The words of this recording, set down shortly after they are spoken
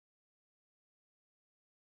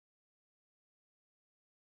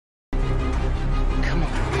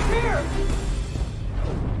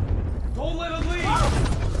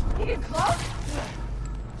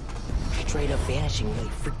smashing really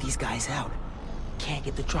freaked these guys out. Can't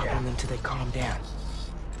get the drop on them till they calm down.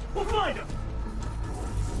 We'll find him!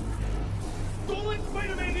 Stolen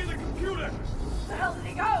Spiderman near the computer! Where the hell did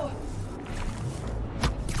he go?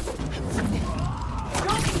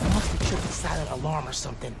 He must have tripped the silent alarm or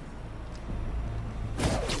something.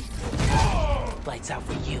 Lights out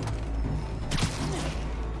for you.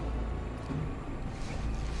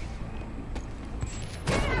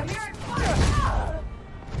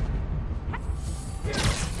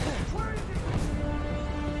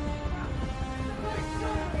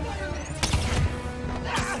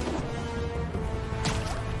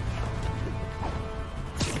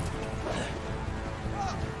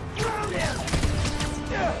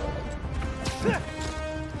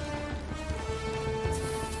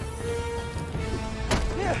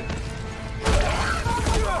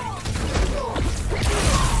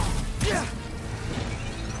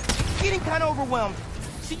 Kinda overwhelmed.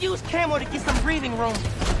 Should use camo to get some breathing room.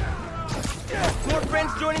 More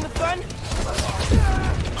friends joining the fun?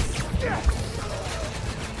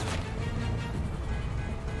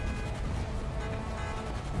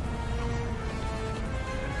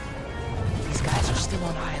 These guys are still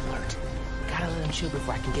on high alert. Gotta let them chill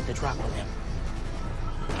before I can get the drop on them.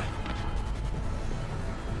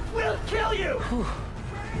 We'll kill you! Whew.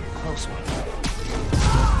 Close one.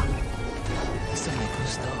 Eso me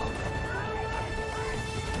gustó.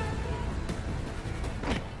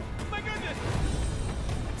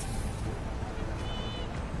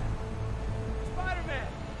 Spider-Man!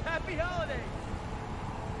 Happy holidays!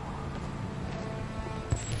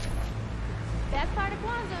 Best part of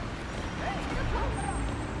Plaza.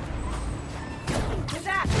 Who's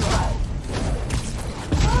that?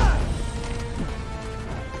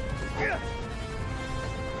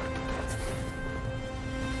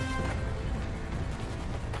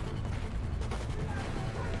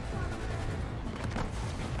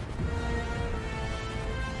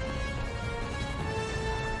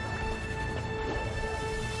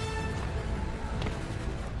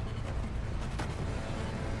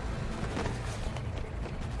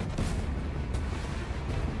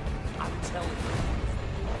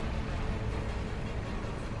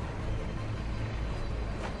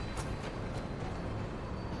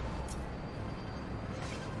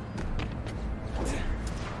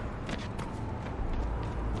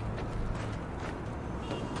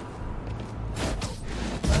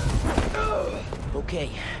 Okay,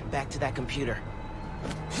 back to that computer.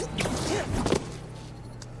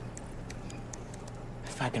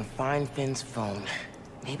 If I can find Finn's phone,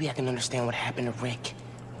 maybe I can understand what happened to Rick.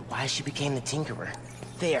 Why she became the Tinkerer.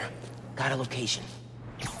 There, got a location.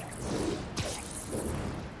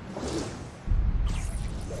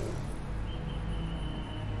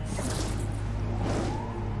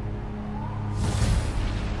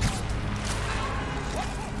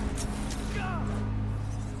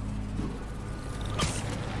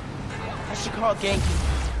 Call Genki.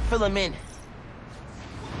 Fill him in.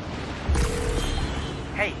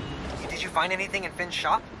 Hey, did you find anything in Finn's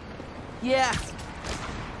shop? Yeah.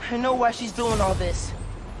 I know why she's doing all this.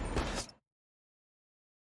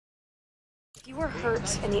 If you were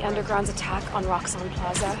hurt in the Underground's attack on Roxon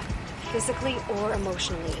Plaza, physically or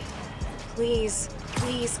emotionally, please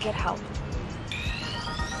get help.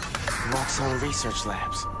 Roxon Research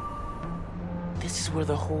Labs. This is where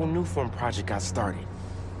the whole Newform project got started.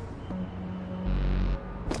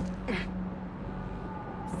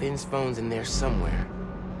 Finn's phone's in there somewhere.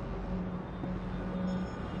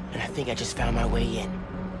 And I think I just found my way in.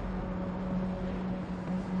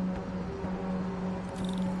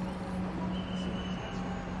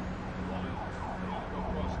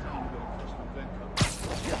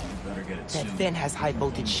 That vent has high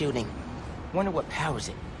voltage shielding. Wonder what powers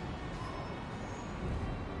it.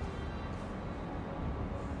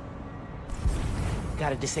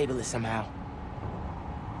 Gotta disable it somehow.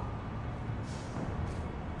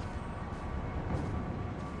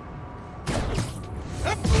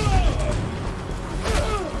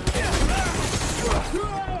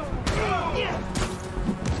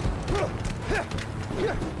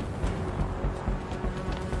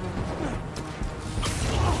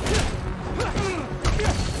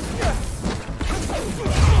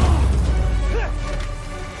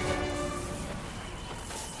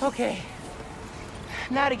 Okay,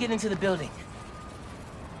 now to get into the building.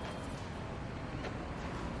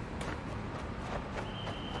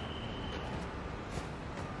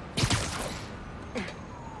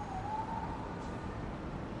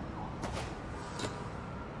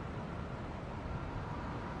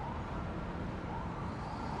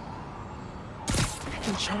 I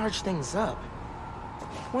can charge things up.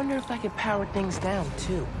 Wonder if I could power things down,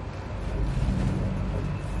 too.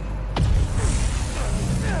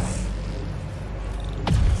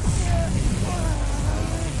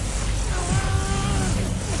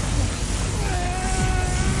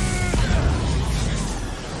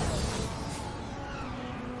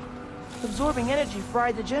 absorbing energy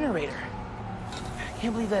fried the generator. I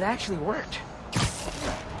can't believe that actually worked.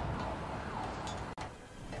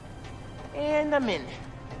 And I'm in.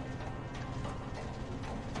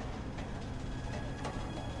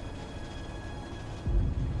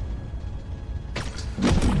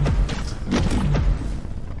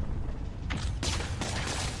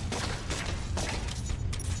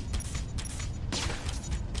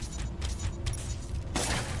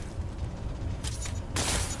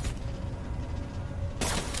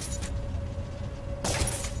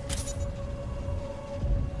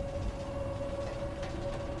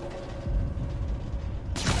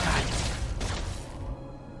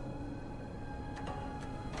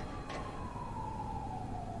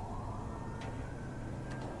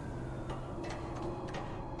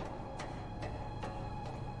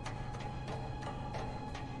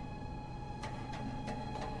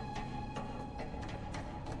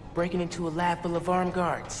 Breaking into a lab full of armed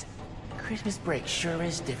guards. Christmas break sure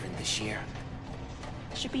is different this year.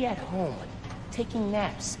 I should be at home, taking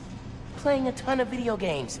naps, playing a ton of video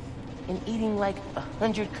games, and eating like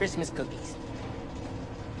 100 Christmas cookies.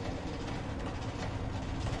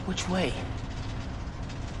 Which way?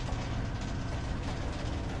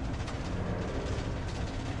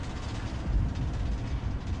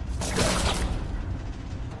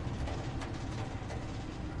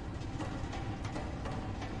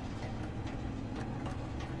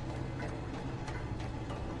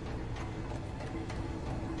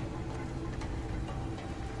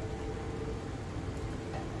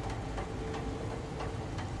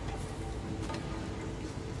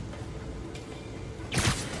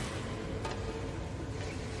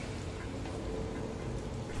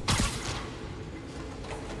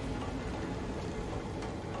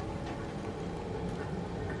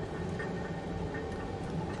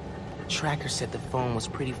 Tracker said the phone was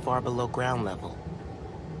pretty far below ground level.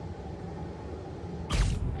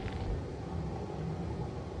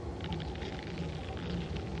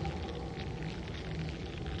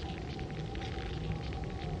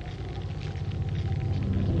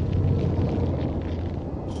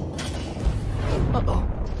 Uh-oh.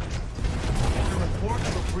 Report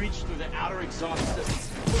of a breach through the outer exhaust system.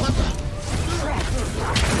 What the?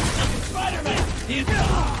 Spiderman!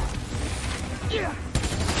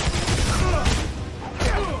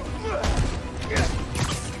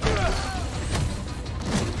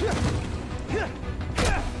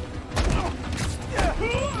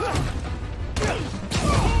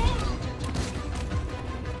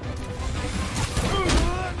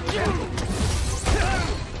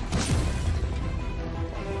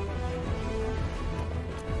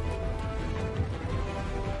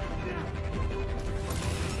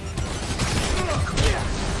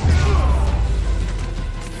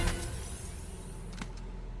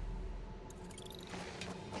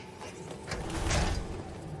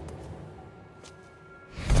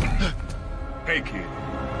 Hey, kid.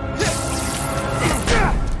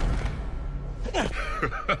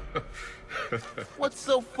 What's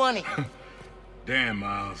so funny? Damn,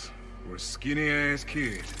 Miles. We're a skinny-ass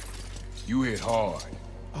kid. You hit hard.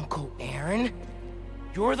 Uncle Aaron?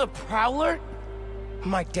 You're the Prowler?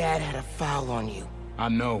 My dad had a foul on you. I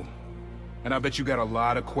know. And I bet you got a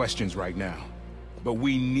lot of questions right now. But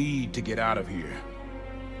we need to get out of here.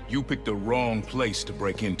 You picked the wrong place to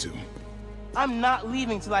break into. I'm not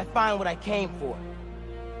leaving till I find what I came for.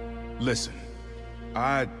 Listen,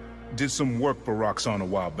 I did some work for Roxon a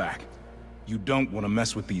while back. You don't want to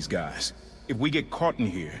mess with these guys. If we get caught in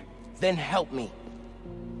here... Then help me.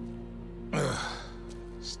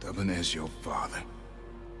 Stubborn as your father.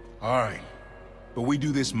 Alright, but we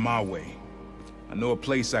do this my way. I know a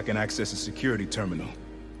place I can access a security terminal.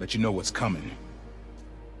 Let you know what's coming.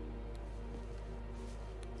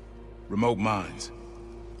 Remote mines.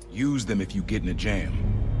 Use them if you get in a jam.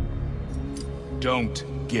 Don't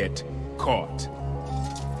get caught.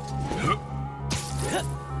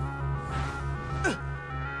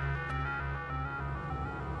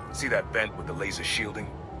 See that vent with the laser shielding?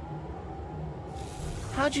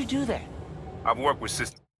 How'd you do that? I've worked with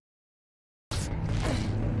systems.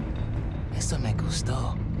 Eso me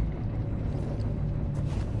gustó.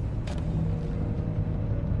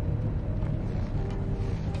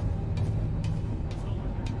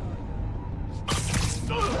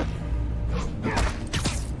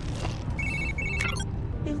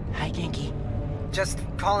 Hi, Genki. Just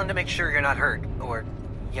calling to make sure you're not hurt, or,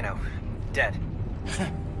 you know, dead.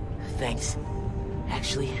 Thanks.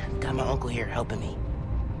 Actually, got my uncle here helping me.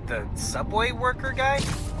 The subway worker guy?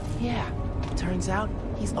 Yeah, turns out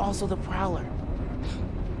he's also the Prowler.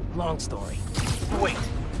 Long story. Wait,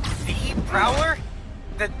 the Prowler?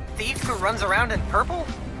 The thief who runs around in purple?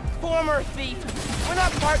 former thief. We're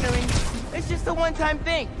not partnering. It's just a one-time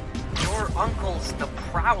thing. Your uncle's the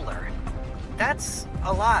Prowler. That's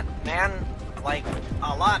a lot, man. Like,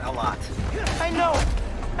 a lot. I know.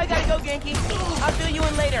 I gotta go, Genki. I'll fill you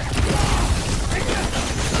in later.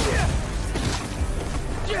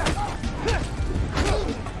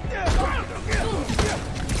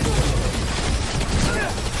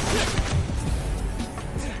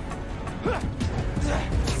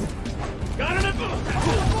 Got him!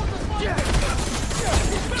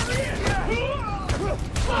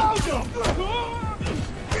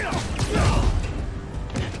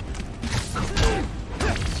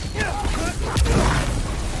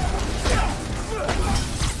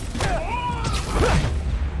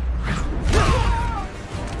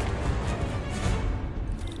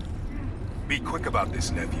 Be quick about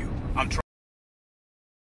this, nephew. I'm trying